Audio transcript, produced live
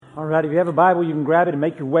All right, if you have a Bible, you can grab it and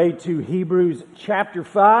make your way to Hebrews chapter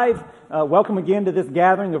 5. Welcome again to this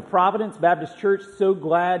gathering of Providence Baptist Church. So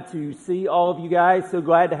glad to see all of you guys. So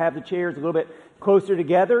glad to have the chairs a little bit closer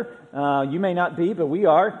together. You may not be, but we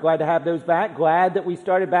are. Glad to have those back. Glad that we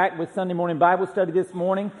started back with Sunday morning Bible study this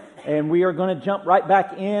morning. And we are going to jump right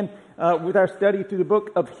back in with our study through the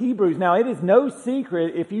book of Hebrews. Now, it is no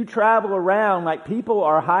secret if you travel around, like people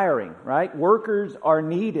are hiring, right? Workers are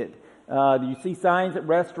needed. You see signs at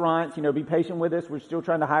restaurants, be patient with us. We're still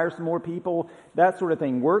trying to hire some more people, that sort of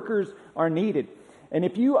thing. Workers are needed. And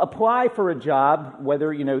if you apply for a job,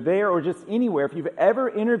 whether, there or just anywhere, if you've ever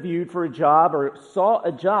interviewed for a job or saw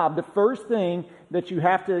a job, the first thing that you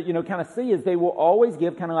have to, kind of see is they will always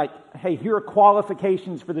give kind of like, hey, here are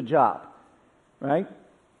qualifications for the job, right?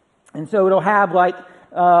 And so it'll have like,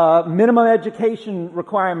 minimum education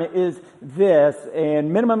requirement is this,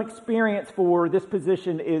 and minimum experience for this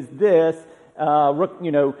position is this,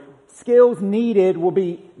 skills needed will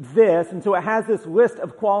be this, and so it has this list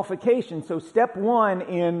of qualifications. So step one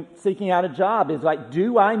in seeking out a job is like,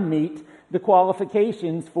 do I meet the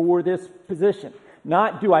qualifications for this position?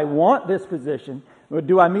 Not do I want this position, but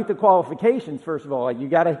do I meet the qualifications, first of all? Like, you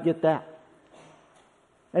got to get that.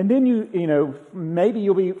 And then maybe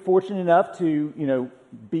you'll be fortunate enough to,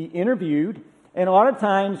 be interviewed. And a lot of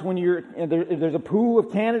times when there's a pool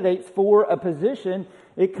of candidates for a position,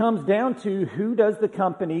 it comes down to who does the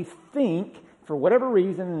company think, for whatever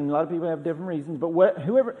reason, and a lot of people have different reasons, but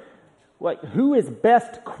who is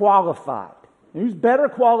best qualified? Who's better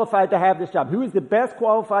qualified to have this job? Who is the best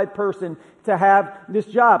qualified person to have this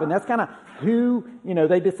job? And that's kind of who,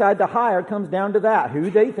 they decide to hire, comes down to that.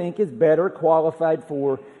 Who they think is better qualified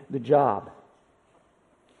for the job.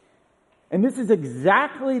 And this is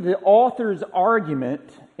exactly the author's argument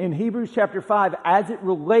in Hebrews chapter 5 as it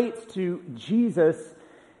relates to Jesus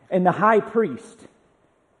and the high priest.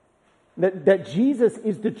 That Jesus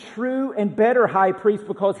is the true and better high priest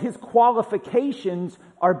because his qualifications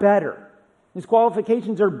are better. His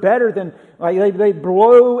qualifications are better than, they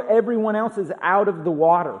blow everyone else's out of the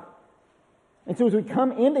water. And so as we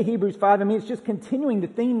come into Hebrews 5, it's just continuing the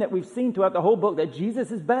theme that we've seen throughout the whole book, that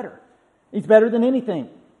Jesus is better. He's better than anything.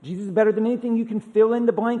 Jesus is better than anything you can fill in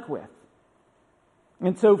the blank with.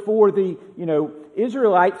 And so for the,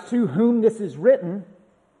 Israelites to whom this is written,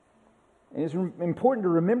 it's important to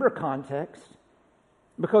remember context,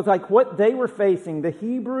 because like what they were facing, the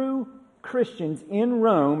Hebrew Christians in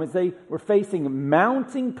Rome, as they were facing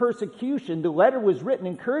mounting persecution, the letter was written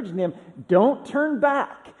encouraging them, don't turn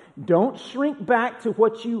back. Don't shrink back to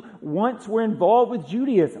what you once were involved with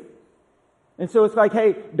Judaism. And so it's like,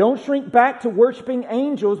 hey, don't shrink back to worshiping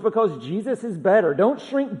angels because Jesus is better. Don't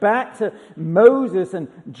shrink back to Moses and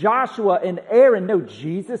Joshua and Aaron. No,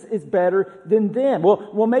 Jesus is better than them.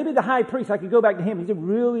 Well, maybe the high priest, I could go back to him. He's a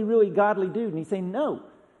really, really godly dude. And he's saying, no,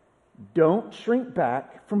 don't shrink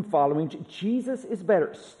back from following. Jesus is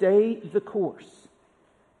better. Stay the course.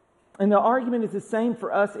 And the argument is the same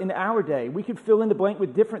for us in our day. We could fill in the blank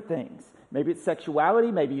with different things. Maybe it's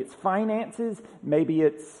sexuality, maybe it's finances, maybe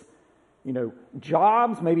it's,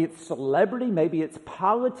 jobs, maybe it's celebrity, maybe it's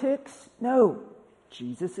politics. No,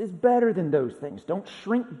 Jesus is better than those things. Don't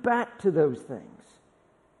shrink back to those things.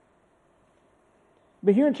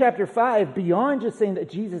 But here in chapter 5, beyond just saying that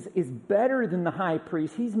Jesus is better than the high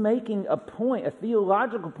priest, he's making a point, a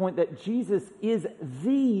theological point, that Jesus is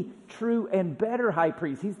the true and better high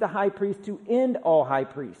priest. He's the high priest to end all high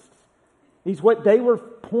priests. He's what they were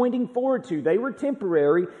pointing forward to. They were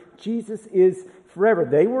temporary. Jesus is forever.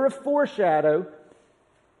 They were a foreshadow.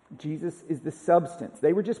 Jesus is the substance.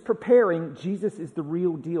 They were just preparing. Jesus is the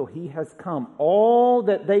real deal. He has come. All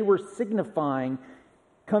that they were signifying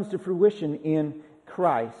comes to fruition in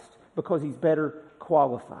Christ because he's better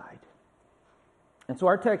qualified. And so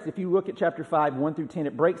our text, if you look at chapter 5, 1 through 10,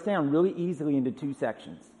 it breaks down really easily into two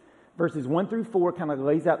sections. Verses 1 through 4 kind of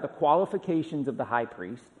lays out the qualifications of the high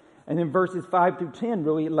priest. And then verses 5 through 10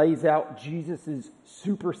 really lays out Jesus'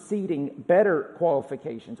 superseding better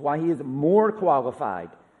qualifications, why he is more qualified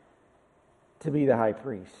to be the high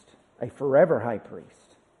priest, a forever high priest.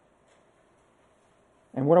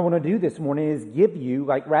 And what I want to do this morning is give you,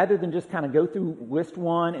 rather than just kind of go through list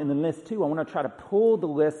 1 and then list 2, I want to try to pull the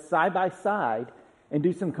list side by side and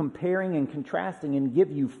do some comparing and contrasting and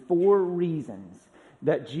give you 4 reasons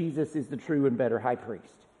that Jesus is the true and better high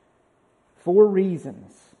priest. 4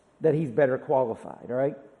 reasons that he's better qualified, all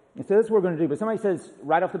right? And so that's what we're going to do. But somebody says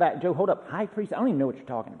right off the bat, Joe, hold up, high priest, I don't even know what you're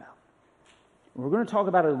talking about. We're going to talk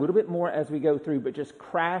about it a little bit more as we go through, but just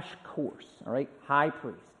crash course, all right? High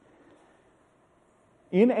priest.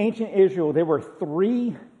 In ancient Israel, there were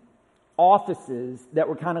 3 offices that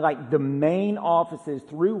were kind of like the main offices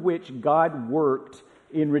through which God worked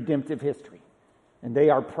in redemptive history. And they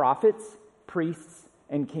are prophets, priests,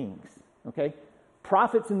 and kings. Okay?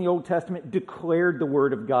 Prophets in the Old Testament declared the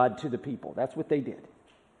word of God to the people. That's what they did.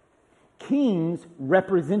 Kings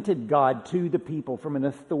represented God to the people from an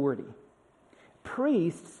authority.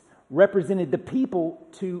 Priests represented the people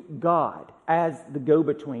to God as the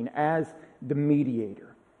go-between, as the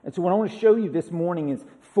mediator. And so what I want to show you this morning is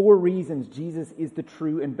 4 reasons Jesus is the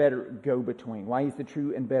true and better go-between. Why he's the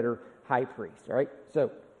true and better high priest. All right?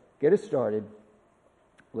 So, get us started.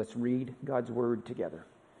 Let's read God's word together.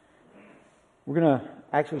 We're going to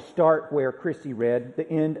actually start where Christy read, the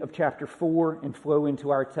end of chapter 4, and flow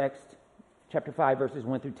into our text, chapter 5, verses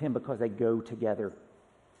 1 through 10, because they go together.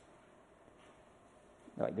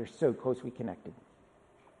 All right, they're so closely connected.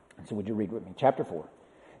 And so would you read with me? Chapter 4.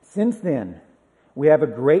 Since then, we have a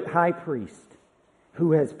great high priest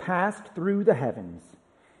who has passed through the heavens,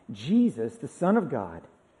 Jesus, the Son of God.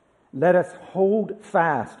 Let us hold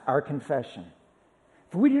fast our confession.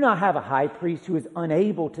 For we do not have a high priest who is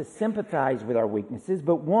unable to sympathize with our weaknesses,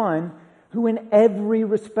 but one who in every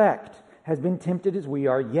respect has been tempted as we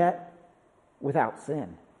are, yet without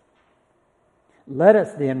sin. Let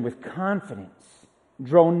us then with confidence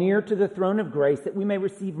draw near to the throne of grace that we may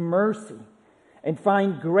receive mercy and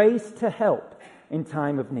find grace to help in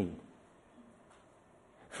time of need.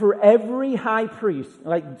 For every high priest,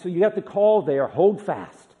 so you have to call there, hold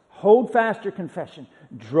fast. Hold fast your confession.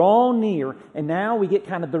 Draw near. And now we get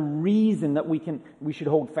kind of the reason that we should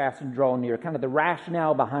hold fast and draw near. Kind of the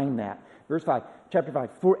rationale behind that. Verse 5, chapter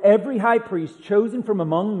 5. For every high priest chosen from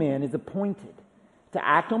among men is appointed to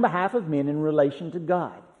act on behalf of men in relation to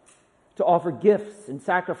God, to offer gifts and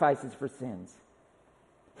sacrifices for sins.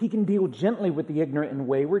 He can deal gently with the ignorant and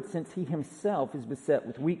wayward, since he himself is beset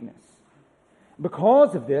with weakness.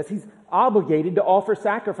 Because of this, he's obligated to offer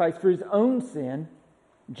sacrifice for his own sin,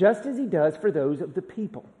 just as he does for those of the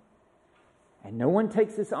people. And no one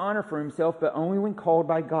takes this honor for himself, but only when called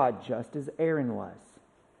by God, just as Aaron was.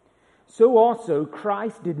 So also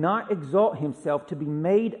Christ did not exalt himself to be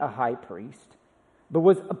made a high priest, but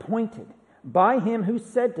was appointed by him who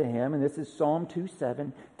said to him, and this is Psalm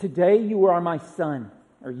 2:7, today you are my son,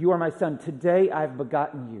 or you are my son, today I have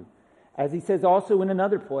begotten you. As he says also in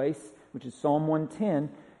another place, which is Psalm 110,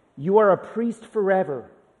 you are a priest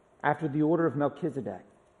forever after the order of Melchizedek.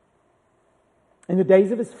 In the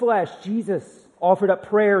days of his flesh, Jesus offered up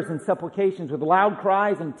prayers and supplications with loud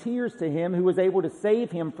cries and tears to him who was able to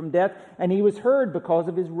save him from death, and he was heard because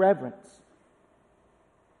of his reverence.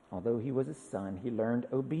 Although he was a son, he learned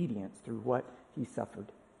obedience through what he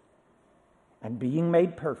suffered. And being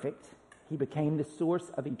made perfect, he became the source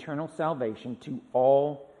of eternal salvation to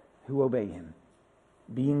all who obey him,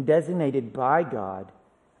 being designated by God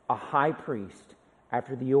a high priest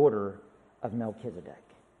after the order of Melchizedek.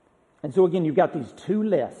 And so again, you've got these 2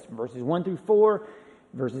 lists, verses 1 through 4,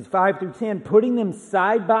 verses 5 through 10, putting them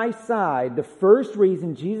side by side. The first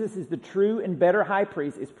reason Jesus is the true and better high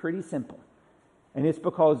priest is pretty simple. And it's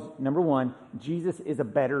because, number 1, Jesus is a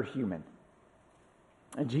better human.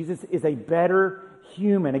 And Jesus is a better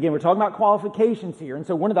human. Again, we're talking about qualifications here. And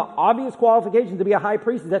so one of the obvious qualifications to be a high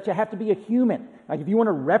priest is that you have to be a human. Like if you want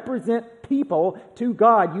to represent people to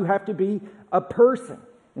God, you have to be a person.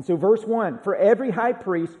 And so verse 1, for every high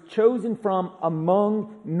priest chosen from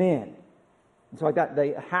among men. And so like that, if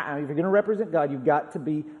you're going to represent God, you've got to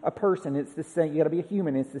be a person. It's the same. You got to be a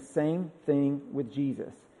human. It's the same thing with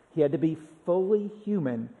Jesus. He had to be fully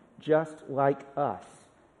human, just like us.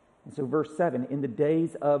 And so verse 7, in the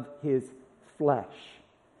days of his flesh.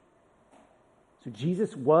 So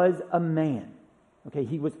Jesus was a man. Okay,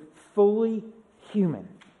 he was fully human.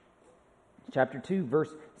 Chapter 2, verse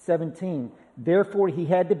 17. Therefore, he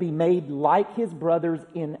had to be made like his brothers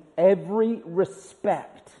in every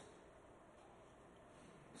respect,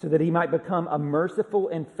 so that he might become a merciful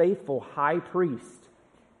and faithful high priest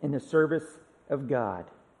in the service of God.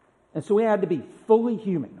 And so he had to be fully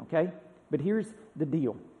human, okay? But here's the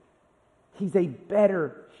deal. He's a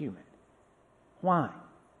better human. Why?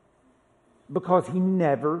 Because he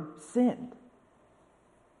never sinned.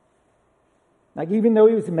 Like even though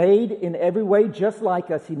he was made in every way just like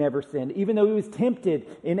us, he never sinned. Even though he was tempted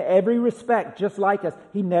in every respect just like us,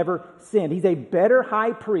 he never sinned. He's a better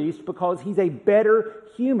high priest because he's a better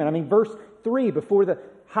human. I mean, verse 3, before the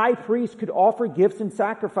high priest could offer gifts and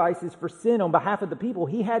sacrifices for sin on behalf of the people,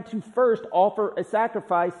 he had to first offer a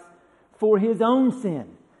sacrifice for his own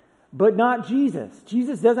sin. But not Jesus.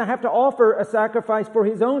 Jesus doesn't have to offer a sacrifice for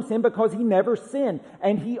his own sin because he never sinned.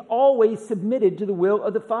 And he always submitted to the will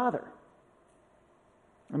of the Father.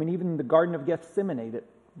 I mean, even in the Garden of Gethsemane that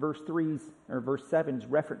verse 7 is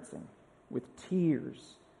referencing, with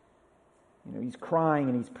tears. He's crying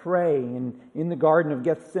and he's praying. And in the Garden of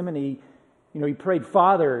Gethsemane, he prayed,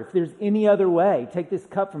 Father, if there's any other way, take this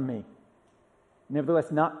cup from me.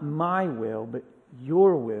 Nevertheless, not my will, but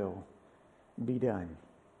your will be done.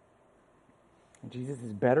 And Jesus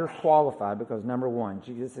is better qualified because, number one,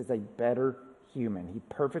 Jesus is a better human. He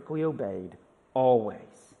perfectly obeyed always.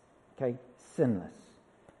 Okay? Sinless.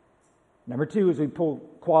 Number two, as we pull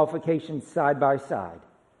qualifications side by side.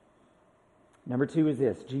 Number two is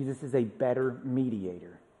this: Jesus is a better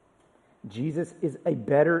mediator. Jesus is a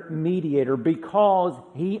better mediator because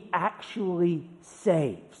he actually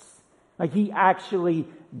saves. Like he actually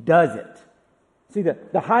does it. See,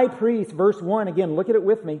 the high priest, verse 1, again, look at it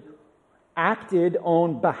with me, acted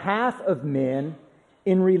on behalf of men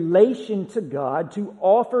in relation to God to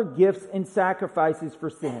offer gifts and sacrifices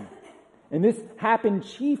for sin. And this happened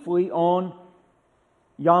chiefly on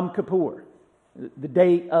Yom Kippur, the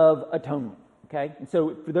Day of Atonement. Okay? And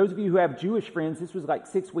so for those of you who have Jewish friends, this was like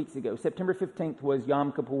 6 weeks ago. September 15th was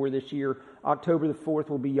Yom Kippur this year. October the 4th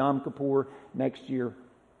will be Yom Kippur next year,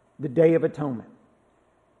 the Day of Atonement.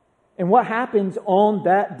 And what happened on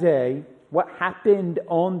that day,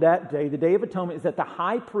 the Day of Atonement, is that the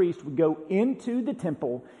high priest would go into the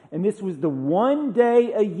temple, and this was the one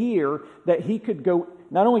day a year that he could go,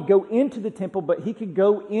 not only go into the temple, but he could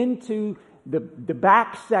go into the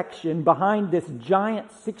back section behind this giant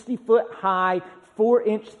 60-foot high,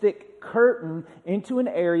 4-inch thick curtain into an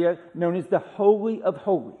area known as the Holy of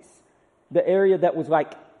Holies. The area that was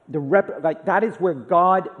like that is where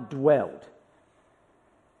God dwelled.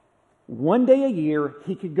 One day a year,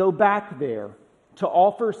 he could go back there to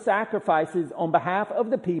offer sacrifices on behalf of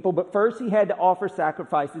the people, but first he had to offer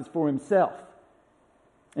sacrifices for himself.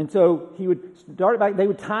 And so he would start back. They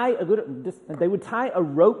would tie a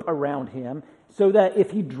rope around him so that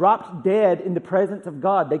if he dropped dead in the presence of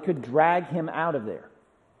God, they could drag him out of there.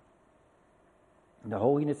 The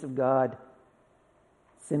holiness of God,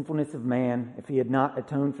 sinfulness of man, if he had not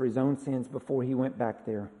atoned for his own sins before he went back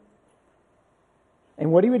there.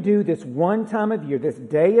 And what he would do this one time of year, this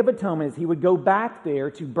Day of Atonement, is he would go back there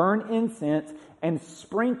to burn incense and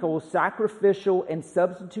sprinkle sacrificial and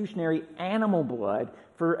substitutionary animal blood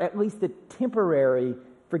for at least the temporary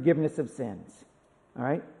forgiveness of sins. All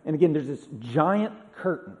right? And again, there's this giant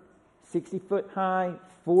curtain, 60 foot high,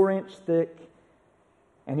 4-inch thick,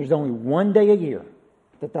 and there's only one day a year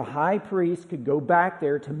that the high priest could go back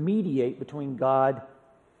there to mediate between God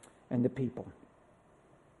and the people.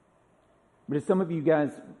 But as some of you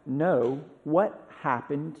guys know, what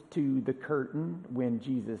happened to the curtain when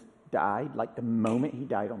Jesus died, like the moment he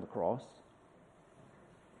died on the cross?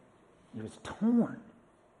 It was torn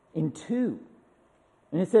in two.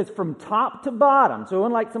 And it says from top to bottom. So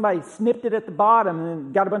unlike somebody snipped it at the bottom and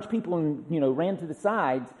then got a bunch of people and ran to the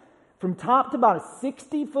sides, from top to bottom,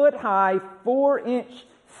 60 foot high, 4-inch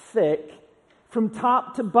thick, from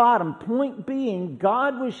top to bottom. Point being,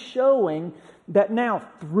 God was showing that now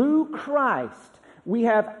through Christ we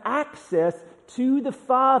have access to the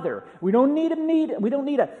Father. We don't need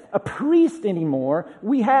a priest anymore.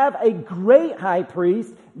 We have a great high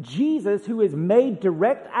priest, Jesus, who has made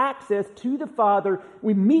direct access to the Father.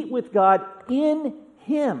 We meet with God in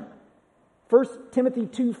Him. 1 Timothy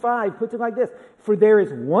 2:5 puts it like this: for there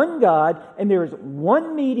is one God and there is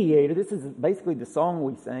one mediator. This is basically the song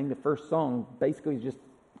we sang. The first song basically is just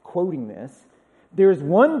quoting this. There is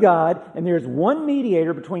one God and there is one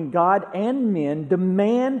mediator between God and men, the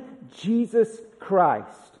man Jesus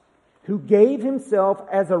Christ, who gave himself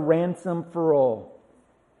as a ransom for all.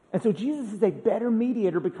 And so Jesus is a better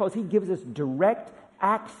mediator because he gives us direct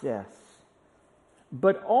access,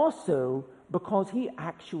 but also because he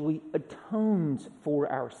actually atones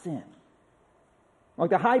for our sin. Like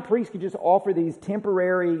the high priest could just offer these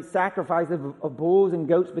temporary sacrifices of bulls and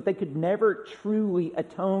goats, but they could never truly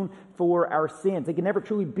atone for our sins. They could never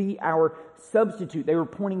truly be our substitute. They were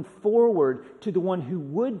pointing forward to the one who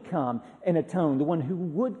would come and atone, the one who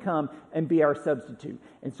would come and be our substitute.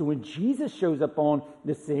 And so when Jesus shows up on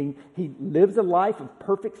the scene, he lives a life of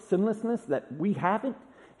perfect sinlessness that we haven't.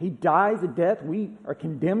 He dies a death we are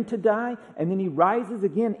condemned to die, and then he rises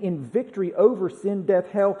again in victory over sin, death,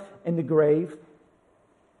 hell, and the grave.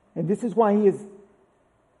 And this is why he is,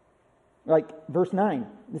 like verse 9,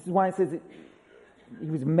 this is why it says he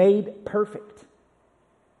was made perfect.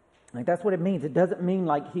 Like that's what it means. It doesn't mean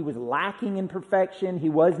like he was lacking in perfection. He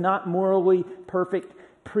was not morally perfect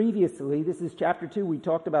previously. This is chapter 2. We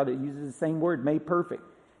talked about it. It uses the same word, made perfect.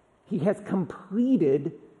 He has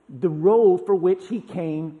completed the role for which he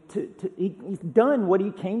came he's done what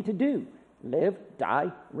he came to do. Live,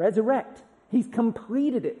 die, resurrect. He's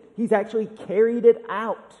completed it. He's actually carried it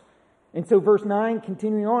out. And so verse 9,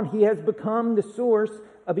 continuing on, He has become the source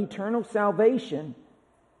of eternal salvation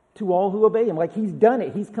to all who obey Him. Like He's done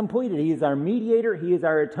it. He's completed it. He is our mediator. He is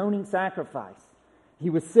our atoning sacrifice. He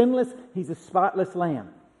was sinless. He's a spotless lamb.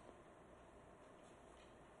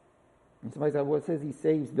 And somebody said, well, it says He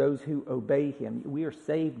saves those who obey Him. We are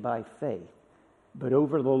saved by faith. But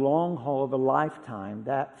over the long haul of a lifetime,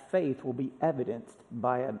 that faith will be evidenced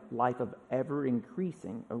by a life of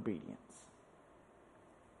ever-increasing obedience.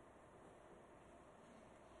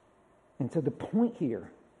 And so the point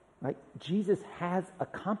here, like, Jesus has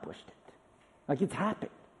accomplished it. Like, it's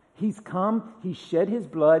happened. He's come, He shed His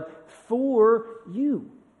blood for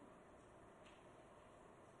you.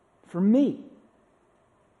 For me.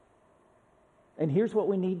 And here's what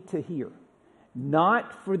we need to hear.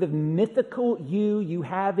 Not for the mythical you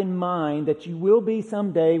have in mind that you will be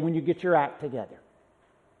someday when you get your act together.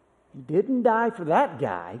 He didn't die for that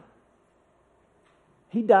guy.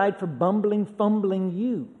 He died for bumbling, fumbling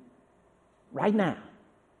you. Right now.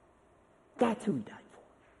 That's who He died for.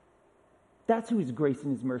 That's who His grace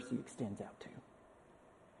and His mercy extends out to.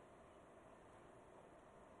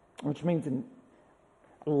 Which means, and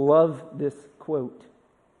I love this quote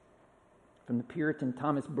from the Puritan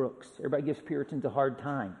Thomas Brooks. Everybody gives Puritans a hard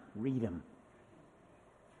time. Read them.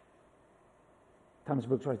 Thomas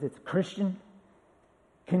Brooks writes this: Christian,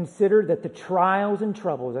 consider that the trials and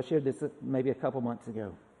troubles, I shared this maybe a couple months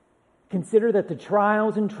ago. Consider that the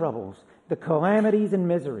trials and troubles, the calamities and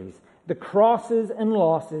miseries, the crosses and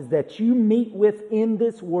losses that you meet with in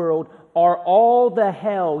this world are all the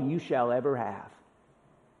hell you shall ever have.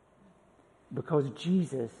 Because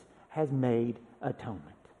Jesus has made atonement.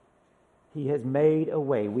 He has made a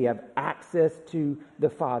way. We have access to the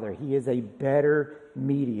Father. He is a better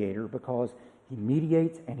mediator because He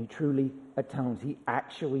mediates and He truly atones. He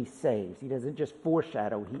actually saves. He doesn't just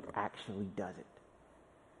foreshadow, He actually does it.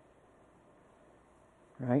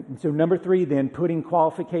 Right? And so number 3 then, putting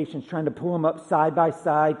qualifications, trying to pull them up side by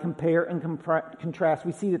side, compare and contrast.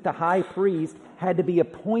 We see that the high priest had to be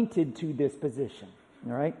appointed to this position.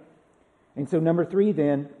 All right? And so number 3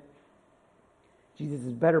 then, Jesus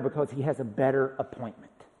is better because He has a better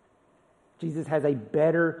appointment. Jesus has a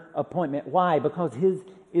better appointment. Why? Because His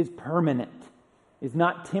is permanent, is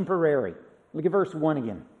not temporary. Look at verse 1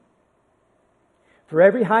 again. For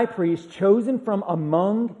every high priest chosen from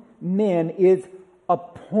among men is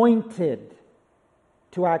appointed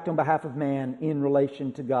to act on behalf of man in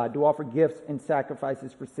relation to God, to offer gifts and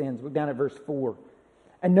sacrifices for sins. Look down at verse 4.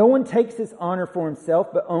 And no one takes this honor for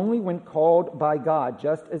himself, but only when called by God,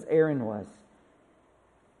 just as Aaron was.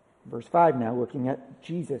 Verse 5 now, looking at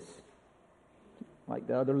Jesus, like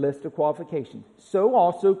the other list of qualifications. So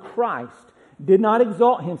also Christ did not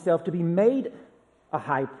exalt Himself to be made a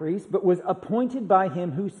high priest, but was appointed by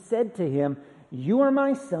Him who said to Him, You are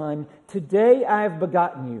my Son, today I have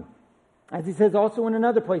begotten you. As He says also in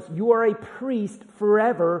another place, you are a priest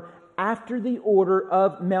forever after the order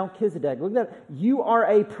of Melchizedek. Look at that. You are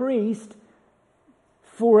a priest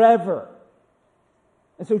forever.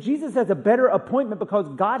 And so Jesus has a better appointment because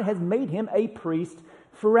God has made Him a priest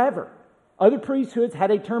forever. Other priesthoods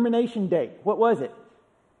had a termination date. What was it?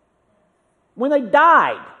 When they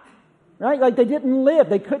died. Right? Like they didn't live.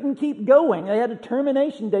 They couldn't keep going. They had a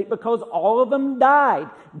termination date because all of them died.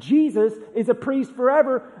 Jesus is a priest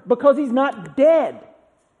forever because He's not dead.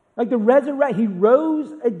 Like the resurrection, He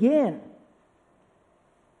rose again.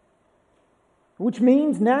 Which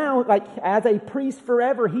means now, like as a priest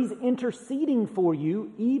forever, He's interceding for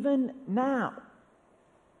you even now.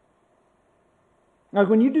 Like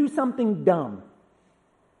when you do something dumb,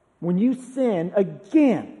 when you sin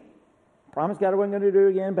again, promise God I wasn't going to do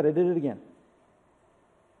it again, but I did it again.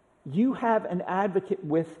 You have an advocate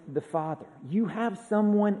with the Father. You have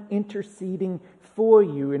someone interceding for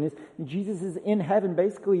you. And Jesus is in heaven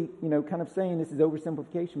basically, kind of saying, this is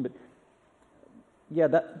oversimplification, but yeah,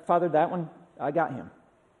 Father, that one, I got him.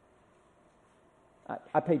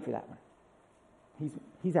 I paid for that one.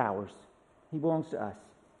 He's ours. He belongs to us.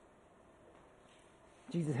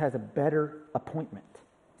 Jesus has a better appointment.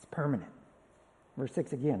 It's permanent. Verse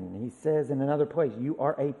 6 again, He says in another place, you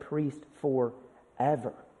are a priest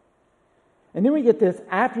forever. And then we get this,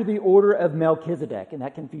 after the order of Melchizedek, and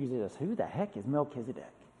that confuses us. Who the heck is Melchizedek?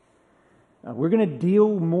 We're going to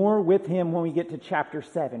deal more with him when we get to chapter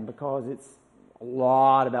 7 because it's a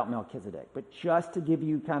lot about Melchizedek. But just to give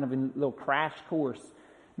you kind of a little crash course,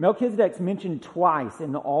 Melchizedek's mentioned twice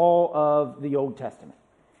in all of the Old Testament.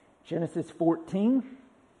 Genesis 14,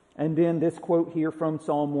 and then this quote here from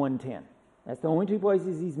Psalm 110. That's the only 2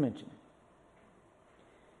 places he's mentioned.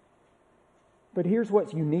 But here's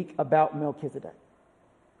what's unique about Melchizedek.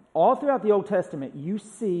 All throughout the Old Testament, you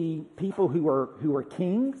see people who are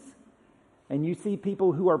kings, and you see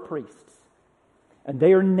people who are priests. And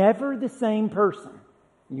they are never the same person.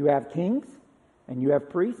 You have kings, and you have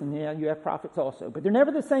priests, and you have prophets also. But they're never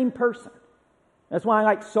the same person. That's why,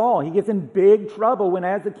 like Saul, he gets in big trouble when,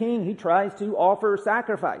 as the king, he tries to offer a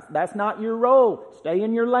sacrifice. That's not your role. Stay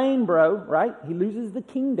in your lane, bro, right? He loses the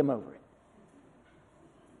kingdom over it.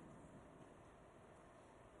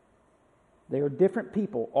 They are different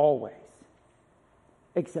people always,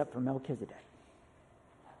 except for Melchizedek.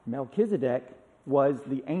 Melchizedek was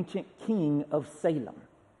the ancient king of Salem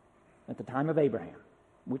at the time of Abraham,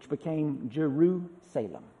 which became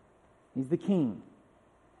Jerusalem. He's the king.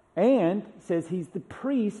 And it says he's the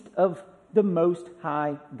priest of the Most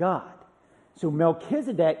High God. So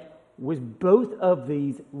Melchizedek was both of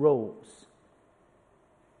these roles.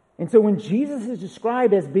 And so when Jesus is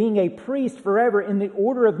described as being a priest forever in the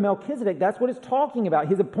order of Melchizedek, that's what it's talking about.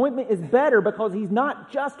 His appointment is better because he's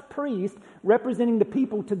not just priest representing the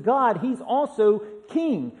people to God. He's also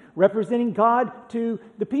king representing God to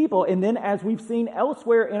the people. And then, as we've seen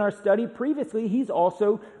elsewhere in our study previously, he's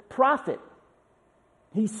also prophet.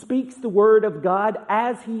 He speaks the word of God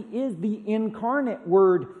as he is the incarnate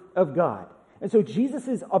word of God. And so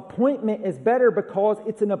Jesus' appointment is better because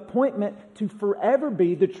it's an appointment to forever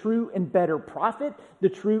be the true and better prophet, the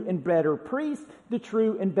true and better priest, the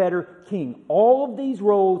true and better king. All of these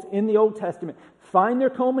roles in the Old Testament find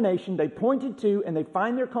their culmination, they pointed to, and they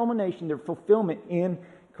find their culmination, their fulfillment in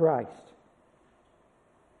Christ.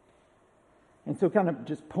 And so kind of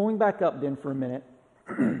just pulling back up then for a minute,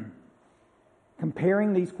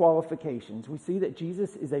 comparing these qualifications, we see that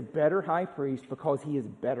Jesus is a better high priest because he is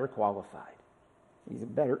better qualified. He's a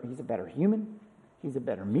better human. He's a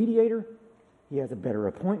better mediator. He has a better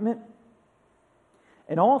appointment.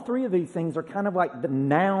 And all three of these things are kind of like the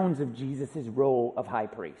nouns of Jesus' role of high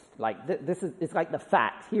priest. Like it's like the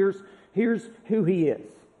facts. Here's who he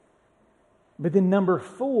is. But then number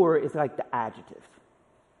 4 is like the adjective.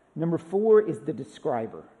 Number 4 is the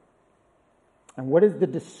describer. And what is the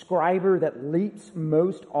describer that leaps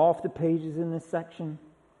most off the pages in this section?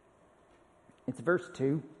 It's verse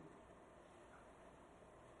 2.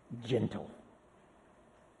 Gentle.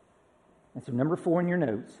 And so number 4 in your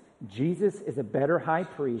notes, Jesus is a better high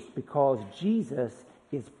priest because Jesus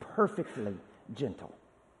is perfectly gentle.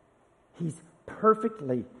 He's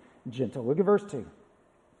perfectly gentle. Look at verse 2.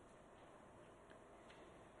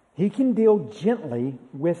 He can deal gently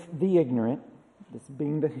with the ignorant, this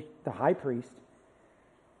being the high priest.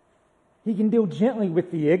 He can deal gently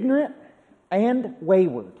with the ignorant and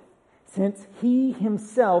wayward, since he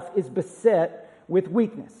himself is beset with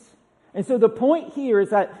weakness. And so the point here is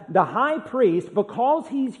that the high priest, because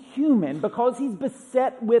he's human, because he's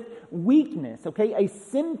beset with weakness, okay, a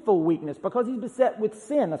sinful weakness, because he's beset with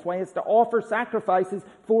sin, that's why he has to offer sacrifices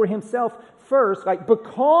for himself first, like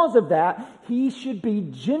because of that, he should be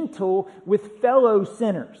gentle with fellow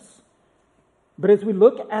sinners. But as we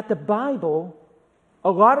look at the Bible,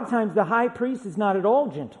 a lot of times the high priest is not at all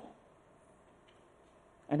gentle.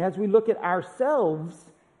 And as we look at ourselves,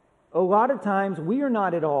 a lot of times we are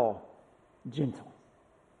not at all gentle.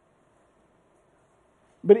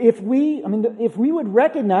 But if we would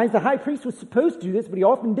recognize, the high priest was supposed to do this, but he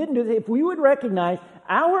often didn't do this. If we would recognize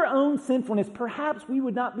our own sinfulness, perhaps we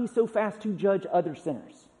would not be so fast to judge other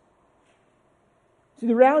sinners. See,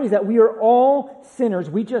 the reality is that we are all sinners.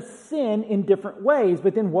 We just sin in different ways.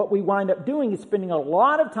 But then what we wind up doing is spending a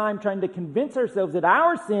lot of time trying to convince ourselves that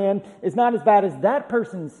our sin is not as bad as that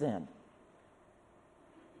person's sin.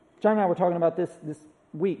 John and I were talking about this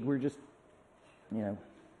week. We're just,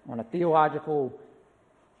 on a theological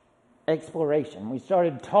exploration. We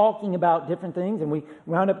started talking about different things, and we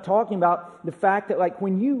wound up talking about the fact that, like,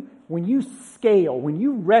 when you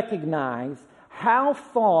recognize how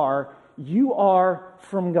far you are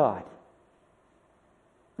from God.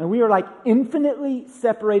 And we are like infinitely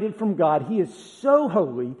separated from God. He is so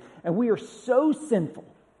holy, and we are so sinful.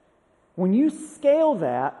 When you scale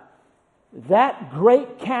that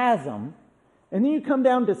great chasm, and then you come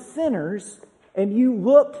down to sinners, and you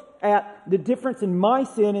look at the difference in my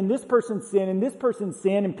sin and this person's sin and this person's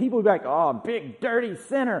sin, and people will be like, oh, big dirty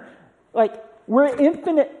sinner. Like, we're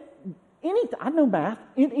infinite. I know math.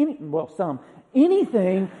 Some.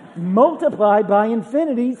 Anything multiplied by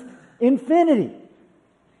infinity's infinity.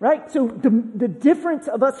 Right? So the difference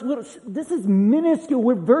of us, this is minuscule.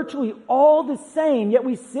 We're virtually all the same, yet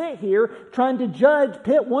we sit here trying to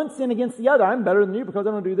pit one sin against the other. I'm better than you because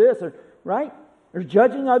I don't do this, right? Or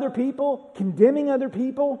judging other people, condemning other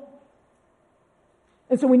people.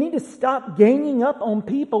 And so we need to stop ganging up on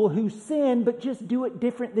people who sin, but just do it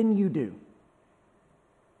different than you do.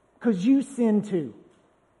 Because you sin too.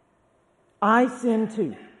 I sin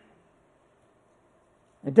too.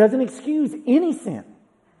 It doesn't excuse any sin.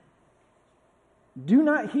 Do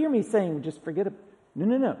not hear me saying, just forget it.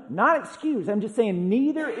 No. Not excuse. I'm just saying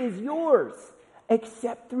neither is yours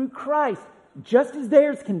except through Christ, just as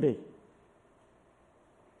theirs can be.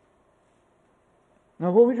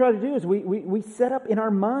 Now, what we try to do is we set up in our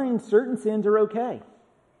minds certain sins are okay.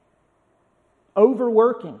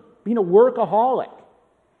 Overworking, being a workaholic,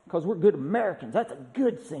 because we're good Americans. That's a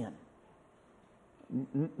good sin.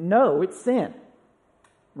 No, it's sin,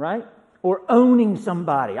 right? Or owning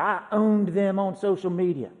somebody. I owned them on social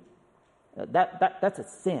media. That's a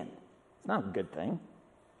sin. It's not a good thing.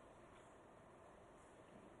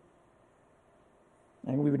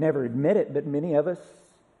 And we would never admit it, but many of us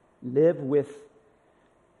live with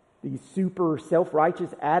these super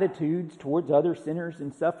self-righteous attitudes towards other sinners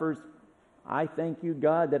and sufferers. I thank you,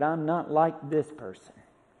 God, that I'm not like this person.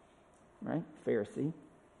 Right? Pharisee.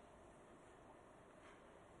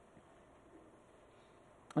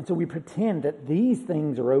 And so we pretend that these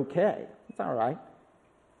things are okay. It's all right.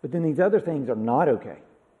 But then these other things are not okay.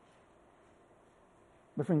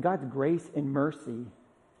 But friend, God's grace and mercy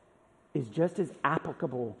is just as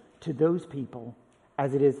applicable to those people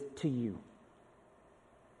as it is to you.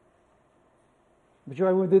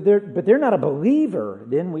 But they're not a believer.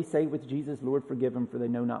 Then we say with Jesus, Lord, forgive them, for they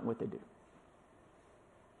know not what they do.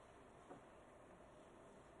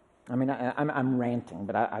 I mean, I'm ranting,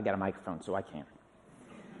 but I got a microphone, so I can't.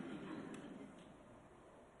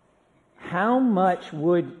 How much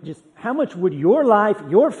would your life,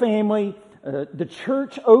 your family, the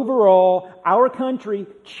church overall, our country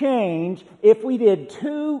change if we did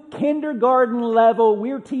 2 kindergarten level,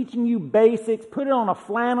 we're teaching you basics, put it on a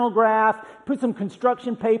flannel graph, put some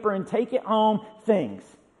construction paper and take it home things.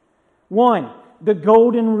 1, the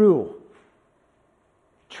golden rule.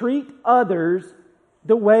 Treat others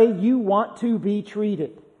the way you want to be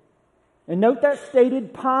treated. And note that's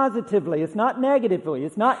stated positively. It's not negatively.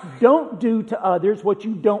 It's not don't do to others what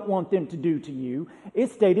you don't want them to do to you.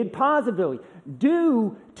 It's stated positively.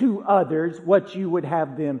 Do to others what you would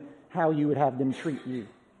have them, how you would have them treat you.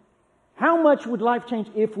 How much would life change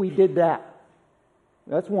if we did that?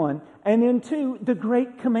 That's 1. And then 2, the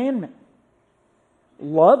great commandment.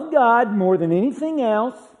 Love God more than anything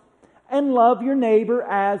else and love your neighbor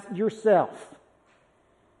as yourself.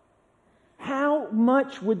 How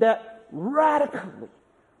much would that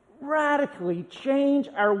radically change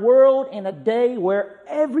our world in a day where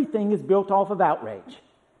everything is built off of outrage?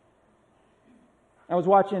 I was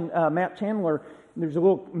watching Matt Chandler. There's a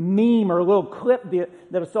little meme or a little clip that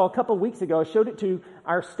I saw a couple of weeks ago. I showed it to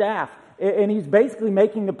our staff. And he's basically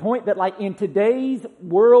making the point that, like, in today's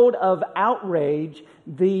world of outrage,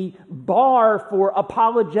 the bar for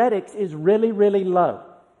apologetics is really, really low.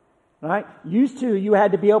 Right? Used to, you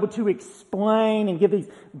had to be able to explain and give these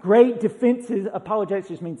great defenses. Apologetics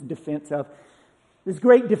just means defense of. These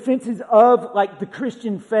great defenses of, like, the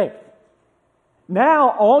Christian faith. Now,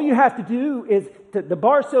 all you have to do is, the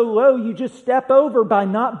bar's so low, you just step over by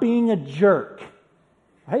not being a jerk.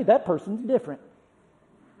 Hey, that person's different.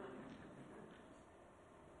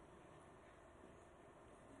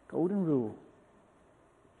 Golden rule.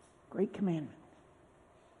 Great commandment.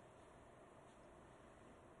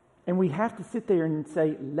 And we have to sit there and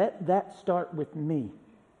say, let that start with me.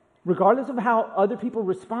 Regardless of how other people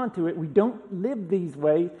respond to it, we don't live these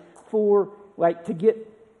ways to get,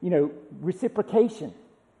 reciprocation.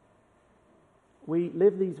 We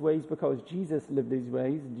live these ways because Jesus lived these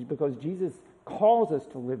ways, because Jesus calls us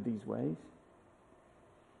to live these ways.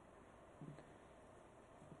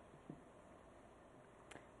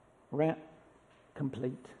 Rant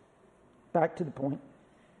complete. Back to the point.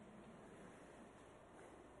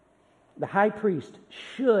 The high priest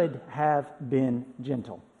should have been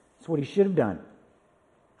gentle. That's what he should have done.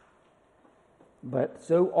 But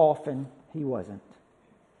so often he wasn't.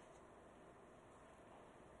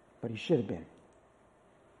 But he should have been.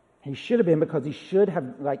 He should have been because he should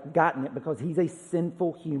have gotten it because he's a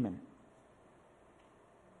sinful human.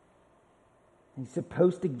 He's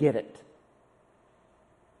supposed to get it.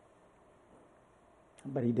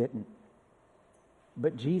 But he didn't.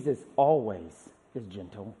 But Jesus always is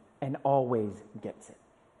gentle and always gets it.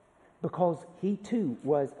 Because he too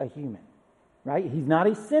was a human. Right? He's not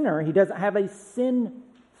a sinner. He doesn't have a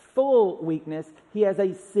sinful weakness. He has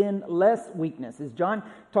a sinless weakness. As John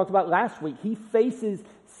talked about last week, he faces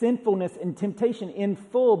sinfulness and temptation in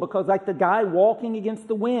full, because like the guy walking against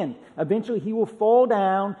the wind, eventually he will fall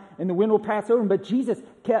down and the wind will pass over him. But Jesus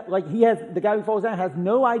the guy who falls down has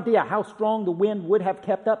no idea how strong the wind would have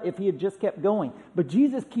kept up if he had just kept going. But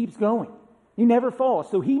Jesus keeps going. He never falls.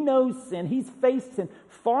 So he knows sin. He's faced sin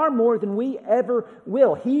far more than we ever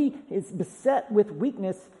will. He is beset with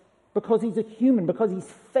weakness because he's a human, because he's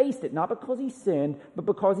faced it, not because he's sinned, but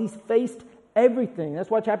because he's faced everything. That's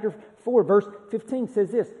why chapter 4, verse 15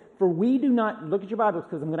 says this: for we do not, look at your Bibles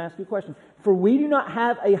because I'm going to ask you a question. For we do not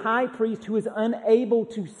have a high priest who is unable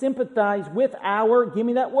to sympathize with our, give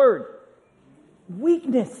me that word,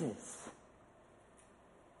 weaknesses.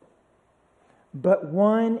 But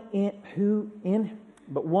one who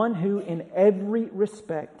in every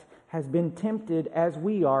respect has been tempted as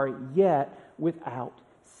we are, yet without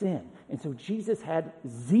sin. And so Jesus had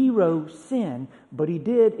zero sin, but he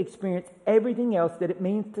did experience everything else that it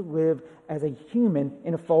means to live as a human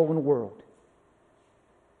in a fallen world.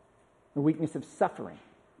 The weakness of suffering.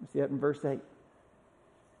 You see that in verse 8.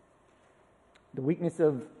 The weakness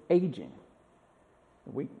of aging.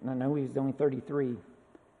 I know he's only 33.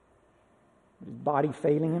 His body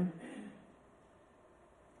failing him.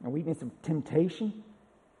 A weakness of temptation.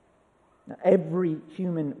 Now, every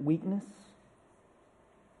human weakness.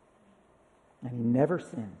 And he never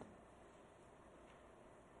sinned.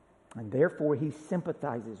 And therefore he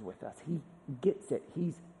sympathizes with us. He gets it.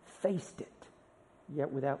 He's faced it,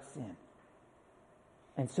 yet without sin.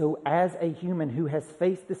 And so as a human who has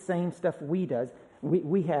faced the same stuff we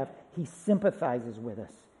have, he sympathizes with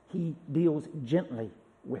us. He deals gently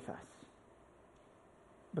with us.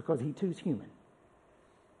 Because he too is human.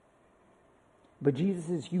 But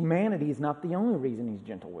Jesus' humanity is not the only reason he's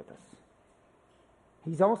gentle with us.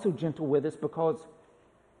 He's also gentle with us because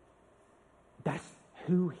that's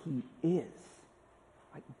who he is,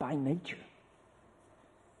 like by nature.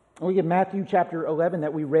 We get Matthew chapter 11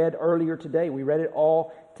 that we read earlier today. We read it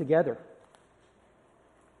all together.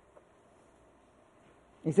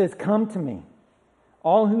 He says, "Come to me,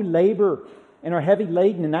 all who labor and are heavy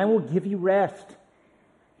laden, and I will give you rest.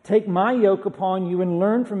 Take my yoke upon you and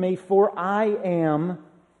learn from me, for I am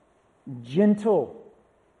gentle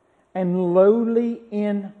and lowly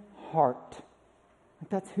in heart."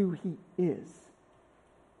 That's who he is.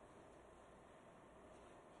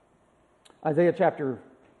 Isaiah chapter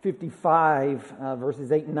 55,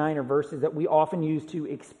 verses 8 and 9 are verses that we often use to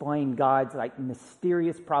explain God's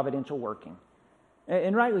mysterious providential working.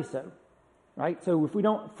 And rightly so. Right? So if we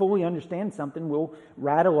don't fully understand something, we'll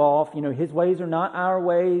rattle off, his ways are not our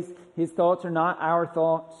ways, his thoughts are not our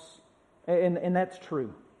thoughts. And that's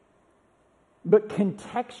true. But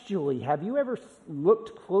contextually, have you ever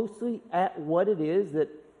looked closely at what it is that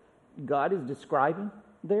God is describing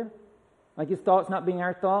there? Like his thoughts not being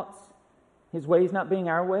our thoughts, his ways not being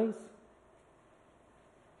our ways?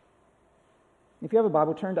 If you have a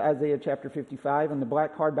Bible, turn to Isaiah chapter 55, and the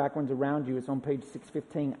black hardback ones around you, it's on page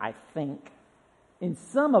 615, I think. In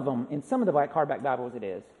some of the black hardback Bibles it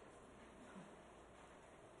is.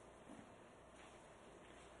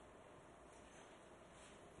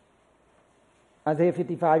 Isaiah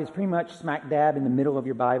 55 is pretty much smack dab in the middle of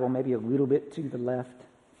your Bible, maybe a little bit to the left.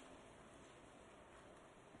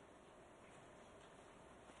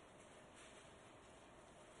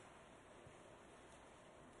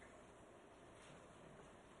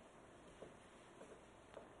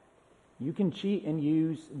 You can cheat and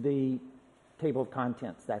use the table of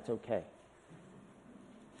contents. That's okay.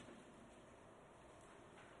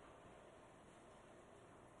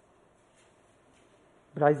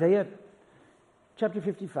 But Isaiah chapter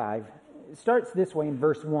 55 starts this way in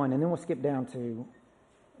verse 1, and then we'll skip down to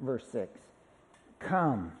verse 6.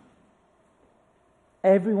 Come,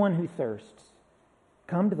 everyone who thirsts,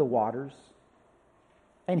 come to the waters,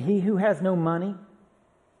 and he who has no money,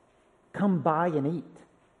 come buy and eat.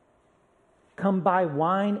 Come buy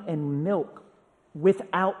wine and milk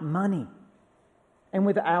without money and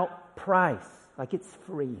without price, like it's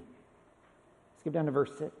free. Skip down to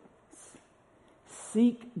verse 6.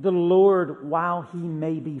 Seek the Lord while he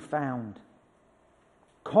may be found.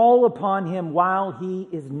 Call upon him while he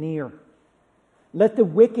is near. Let the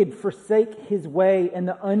wicked forsake his way and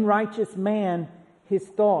the unrighteous man his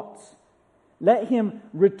thoughts. Let him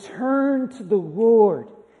return to the Lord,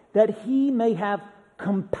 that he may have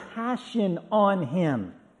compassion on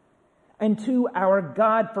him, and to our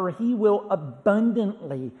God, for he will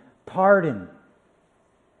abundantly pardon.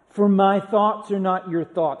 For my thoughts are not your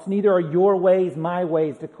thoughts, neither are your ways my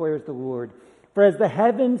ways, declares the Lord. For as the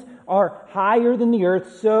heavens are higher than the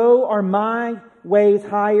earth, so are my ways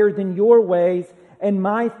higher than your ways, and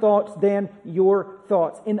my thoughts than your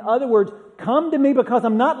thoughts. In other words, Come to me because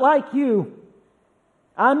I'm not like you.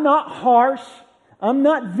 I'm not harsh. I'm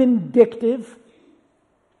not vindictive.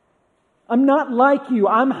 I'm not like you.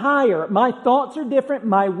 I'm higher. My thoughts are different.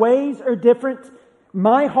 My ways are different.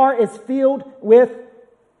 My heart is filled with,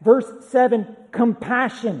 verse 7,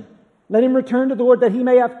 compassion. Let him return to the Lord that he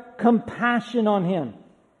may have compassion on him.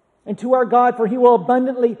 And to our God, for he will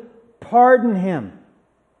abundantly pardon him.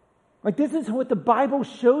 Like, this is what the Bible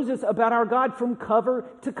shows us about our God from cover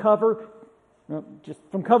to cover. No, just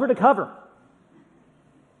from cover to cover.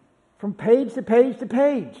 From page to page to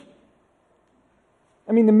page.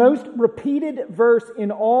 I mean, the most repeated verse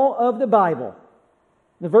in all of the Bible,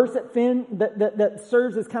 the verse that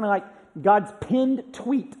serves as kind of like God's pinned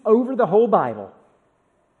tweet over the whole Bible,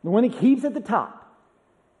 the one He keeps at the top,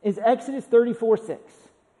 is Exodus 34:6.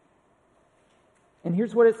 And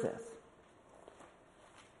here's what it says.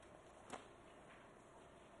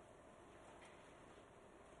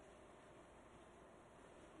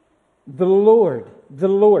 The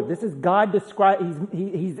Lord, this is God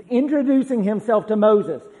he's introducing Himself to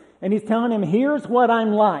Moses, and He's telling him, here's what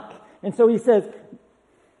I'm like. And so He says,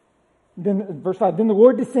 then, verse 5, then the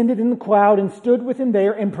Lord descended in the cloud and stood with him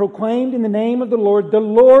there and proclaimed in the name of the Lord, the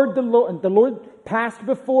Lord. The Lord passed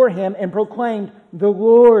before him and proclaimed, the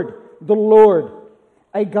Lord,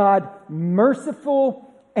 a God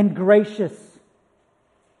merciful and gracious,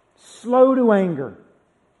 slow to anger,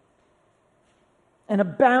 and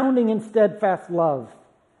abounding in steadfast love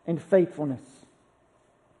and faithfulness,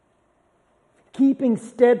 keeping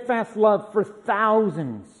steadfast love for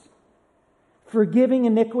thousands, forgiving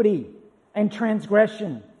iniquity and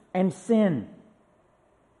transgression and sin,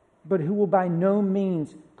 but who will by no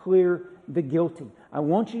means clear the guilty. I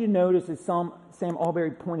want you to notice, as Sam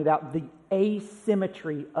Alberry pointed out, the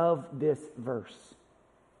asymmetry of this verse.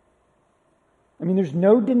 I mean, there's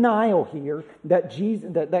no denial here that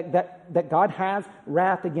that God has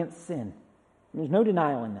wrath against sin. There's no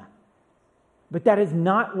denial in that. But that is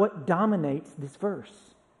not what dominates this verse.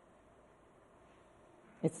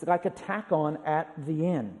 It's like a tack on at the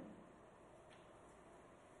end.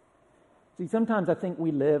 See, sometimes I think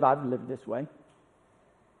I've lived this way,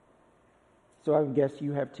 so I guess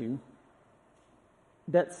you have too,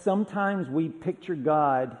 that sometimes we picture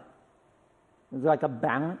God as like a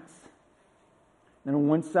balance. And on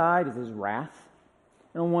one side is His wrath,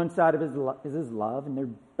 and on one side of is His love, and they're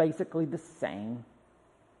basically the same.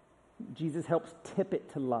 Jesus helps tip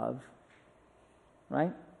it to love,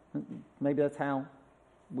 right? Maybe that's how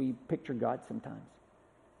we picture God sometimes.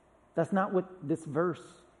 That's not what this verse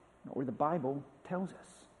or the Bible tells us.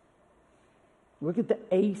 Look at the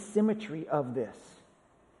asymmetry of this.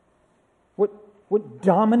 What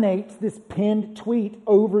dominates this pinned tweet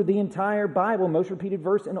over the entire Bible, most repeated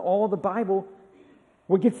verse in all the Bible,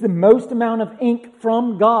 what gets the most amount of ink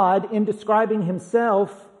from God in describing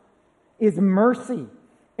Himself is mercy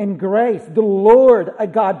and grace. The Lord, a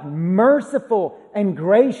God merciful and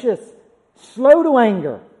gracious, slow to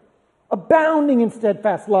anger, abounding in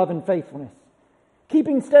steadfast love and faithfulness,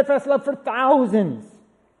 keeping steadfast love for thousands,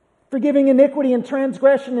 forgiving iniquity and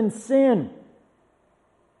transgression and sin.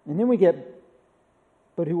 And then we get,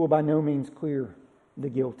 but who will by no means clear the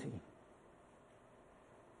guilty.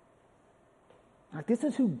 Like, this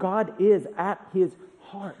is who God is at His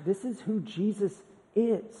heart. This is who Jesus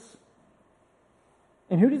is.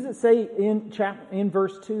 And who does it say in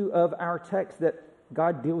verse 2 of our text that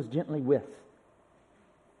God deals gently with?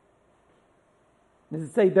 Does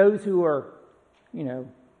it say those who are,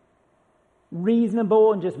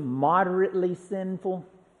 reasonable and just moderately sinful?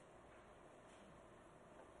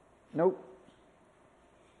 Nope.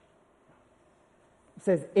 It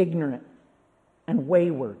says ignorant and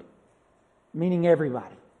wayward, meaning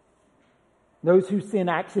everybody. Those who sin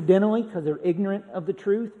accidentally because they're ignorant of the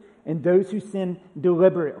truth, and those who sin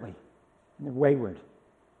deliberately and they're wayward.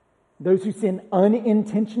 Those who sin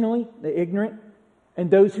unintentionally, they're ignorant,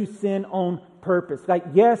 and those who sin on purpose. Like,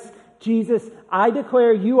 yes, Jesus, I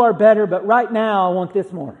declare you are better, but right now I want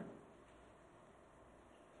this more.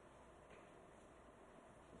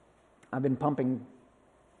 I've been pumping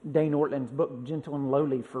Dane Ortland's book, Gentle and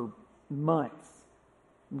Lowly, for months.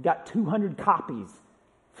 We've got 200 copies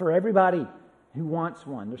for everybody who wants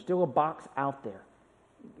one. There's still a box out there.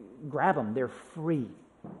 Grab them. They're free.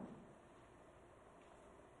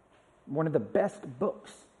 One of the best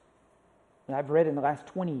books that I've read in the last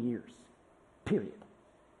 20 years. Period.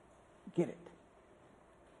 Get it.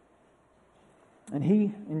 And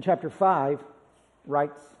he, in chapter 5,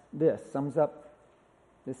 writes this, sums up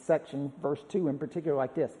this section, verse 2 in particular,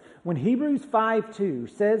 like this. When Hebrews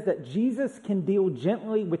 5:2 says that Jesus can deal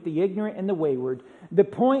gently with the ignorant and the wayward, the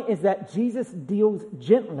point is that Jesus deals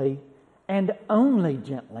gently and only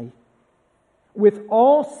gently, with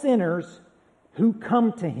all sinners who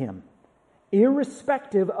come to him,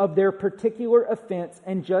 irrespective of their particular offense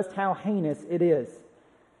and just how heinous it is.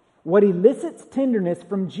 What elicits tenderness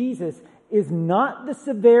from Jesus is not the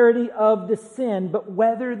severity of the sin, but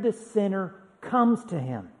whether the sinner comes to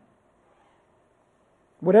him.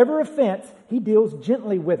 Whatever offense, he deals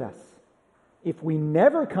gently with us. If we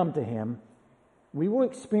never come to him, we will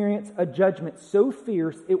experience a judgment so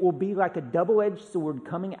fierce it will be like a double-edged sword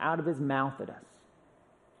coming out of his mouth at us.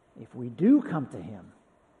 If we do come to him,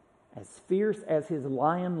 as fierce as his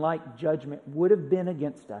lion-like judgment would have been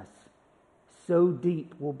against us, so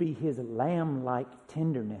deep will be his lamb-like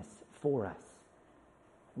tenderness for us.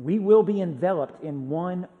 We will be enveloped in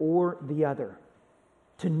one or the other.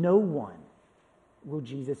 To no one will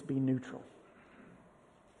Jesus be neutral.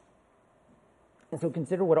 And so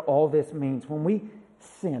consider what all this means. When we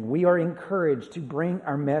sin, we are encouraged to bring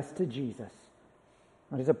our mess to Jesus.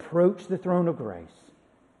 Let us approach the throne of grace,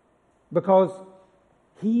 because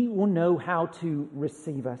he will know how to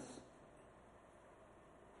receive us.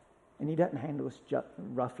 And he doesn't handle us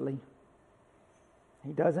roughly.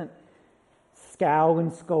 He doesn't scowl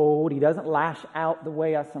and scold. He doesn't lash out the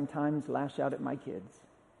way I sometimes lash out at my kids.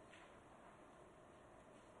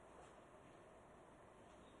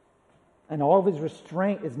 And all of his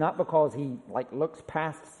restraint is not because he looks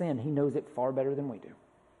past sin. He knows it far better than we do.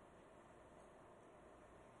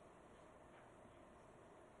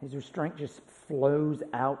 His restraint just flows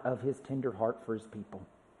out of his tender heart for his people.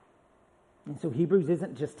 And so Hebrews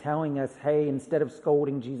isn't just telling us, hey, instead of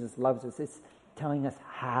scolding, Jesus loves us. It's telling us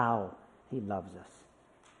how he loves us.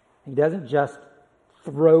 He doesn't just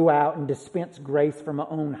throw out and dispense grace from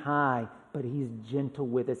on high, but he's gentle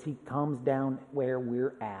with us. He comes down where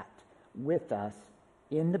we're at, with us,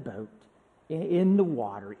 in the boat, in the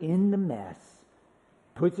water, in the mess,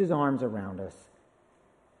 puts his arms around us,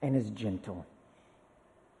 and is gentle.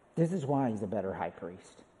 This is why he's a better high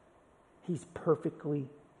priest. He's perfectly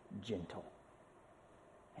gentle.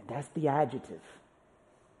 And that's the adjective.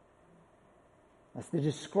 That's the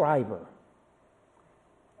describer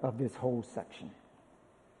of this whole section.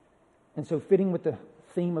 And so, fitting with the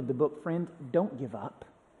theme of the book, friend, don't give up.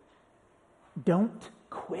 Don't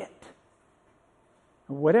quit.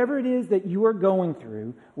 Whatever it is that you are going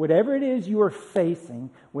through, whatever it is you are facing,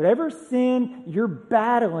 whatever sin you're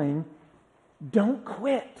battling, don't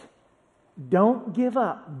quit. Don't give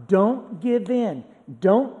up. Don't give in.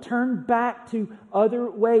 Don't turn back to other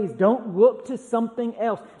ways. Don't look to something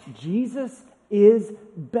else. Jesus is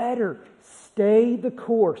better. Stay the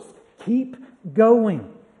course. Keep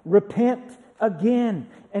going. Repent again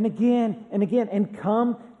and again and again, and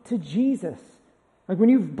come to Jesus. Like when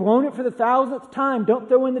you've blown it for the 1,000th time, don't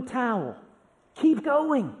throw in the towel. Keep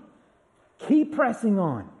going. Keep pressing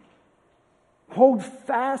on. Hold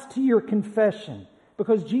fast to your confession,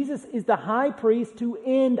 because Jesus is the high priest to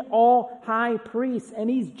end all high priests. And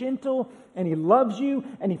he's gentle, and he loves you,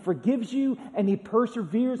 and he forgives you, and he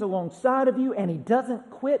perseveres alongside of you, and he doesn't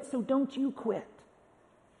quit, so don't you quit.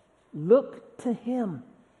 Look to him.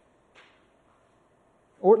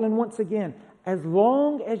 Ortland, once again, as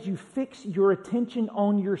long as you fix your attention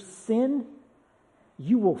on your sin,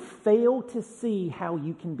 you will fail to see how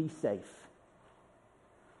you can be safe.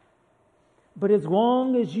 But as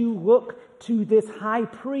long as you look to this high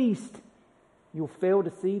priest, you'll fail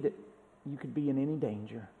to see that you could be in any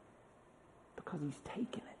danger, because he's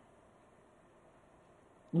taken it.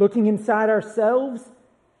 Looking inside ourselves,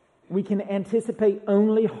 we can anticipate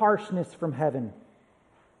only harshness from heaven.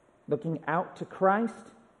 Looking out to Christ,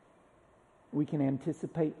 we can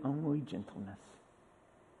anticipate only gentleness.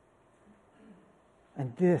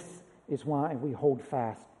 And this is why we hold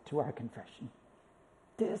fast to our confession.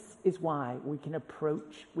 This is why we can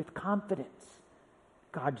approach with confidence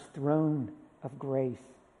God's throne of grace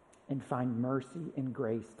and find mercy and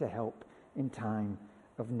grace to help in time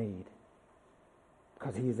of need.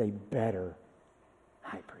 Because he is a better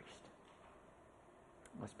high priest.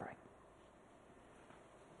 Let's pray.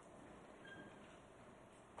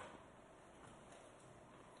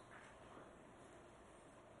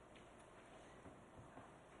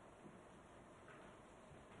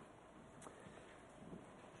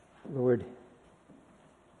 Lord,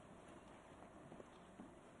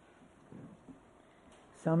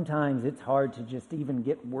 sometimes it's hard to just even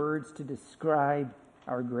get words to describe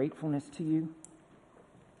our gratefulness to you.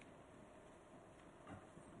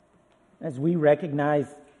 As we recognize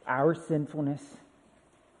our sinfulness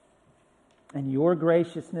and your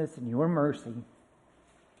graciousness and your mercy,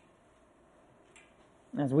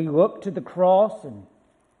 as we look to the cross and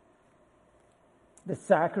the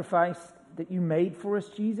sacrifice that you made for us,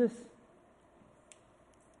 Jesus,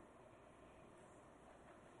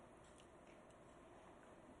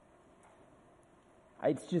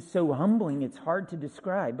 It's just so humbling, it's hard to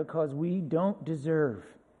describe because we don't deserve.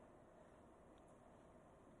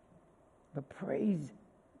 But praise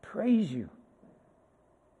you.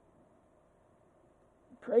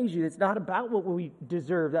 Praise you. It's not about what we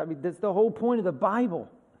deserve. I mean, that's the whole point of the Bible.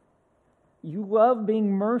 You love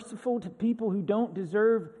being merciful to people who don't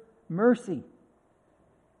deserve mercy.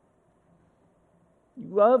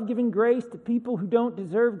 You love giving grace to people who don't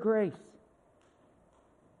deserve grace.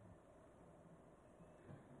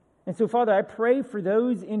 And so, Father, I pray for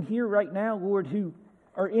those in here right now, Lord, who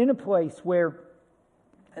are in a place where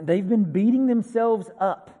they've been beating themselves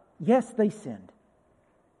up. Yes, they sinned.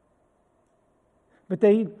 But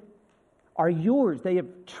they are yours. They have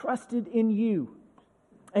trusted in you.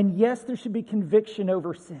 And yes, there should be conviction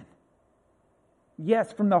over sin.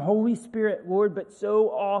 Yes, from the Holy Spirit, Lord, but so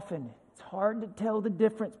often it's hard to tell the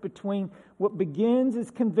difference between what begins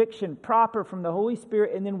as conviction proper from the Holy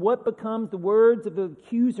Spirit and then what becomes the words of the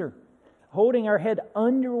accuser, holding our head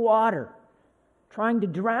underwater, trying to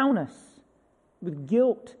drown us with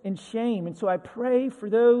guilt and shame. And so I pray for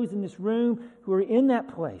those in this room who are in that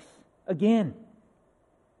place again.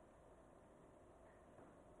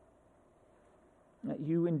 That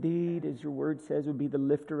you indeed, as your word says, would be the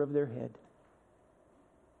lifter of their head.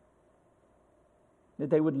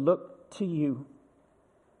 That they would look to you.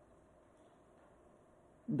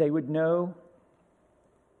 They would know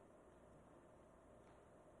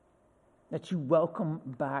that you welcome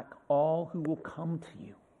back all who will come to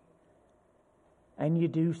you. And you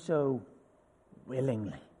do so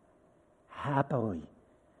willingly, happily,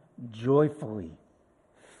 joyfully,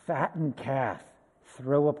 fatten calf,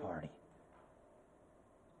 throw a party.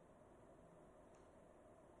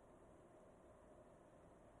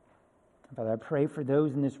 Father, I pray for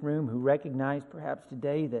those in this room who recognize perhaps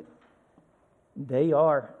today that they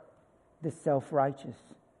are the self-righteous,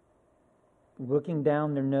 looking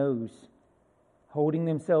down their nose, holding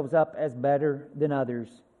themselves up as better than others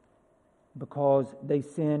because they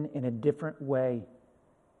sin in a different way.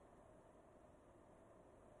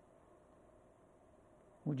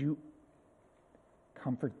 Would you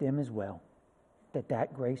comfort them as well,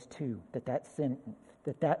 that grace too, that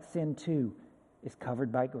sin too is covered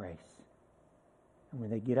by grace. And when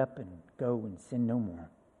they get up and go and sin no more.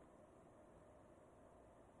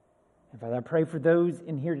 And Father, I pray for those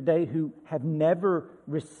in here today who have never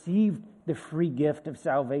received the free gift of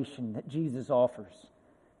salvation that Jesus offers.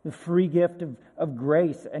 The free gift of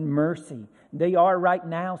grace and mercy. They are right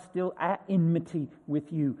now still at enmity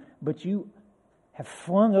with you, but you have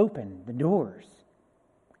flung open the doors.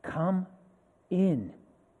 Come in.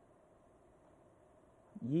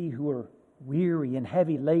 Ye who are weary and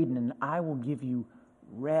heavy laden, and I will give you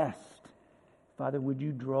rest. Father, would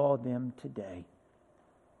you draw them today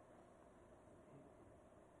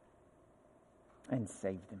and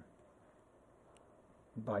save them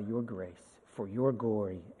by your grace, for your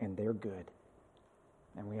glory and their good.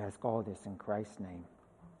 And we ask all this in Christ's name.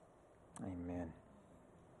 Amen.